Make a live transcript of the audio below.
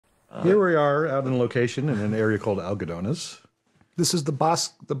Here we are out in location in an area called Algodones. This is the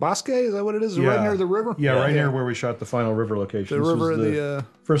Bosque, is that what it is? Right near the river? Yeah, right near where we shot the final river location. The river in the...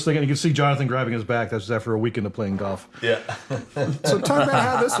 First thing, and you can see Jonathan grabbing his back. That's after a weekend of playing golf. Yeah. So talk about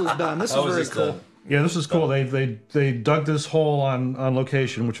how this was done. This is very cool. Yeah, this is cool. They dug this hole on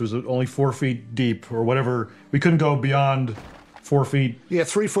location, which was only 4 feet deep or whatever. We couldn't go beyond 4 feet. Yeah,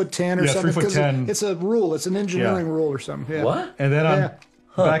 3'10" or something. 3'10". It's a rule. It's an engineering rule or something. Yeah. What? And then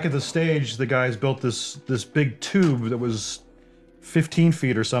back at the stage, the guys built this big tube that was 15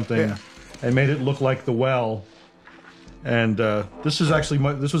 feet or something, and made it look like the well. And this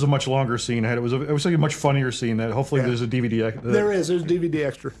was a much longer scene. It was like a much funnier scene. That hopefully there's a DVD. There's DVD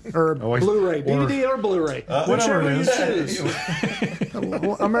extra or Blu-ray, DVD or Blu-ray, whatever it is.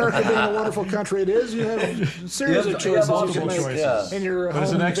 America being a wonderful country it is, you have a series of choices you can make in your but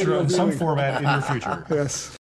it's an extra in some format in your future. Yes.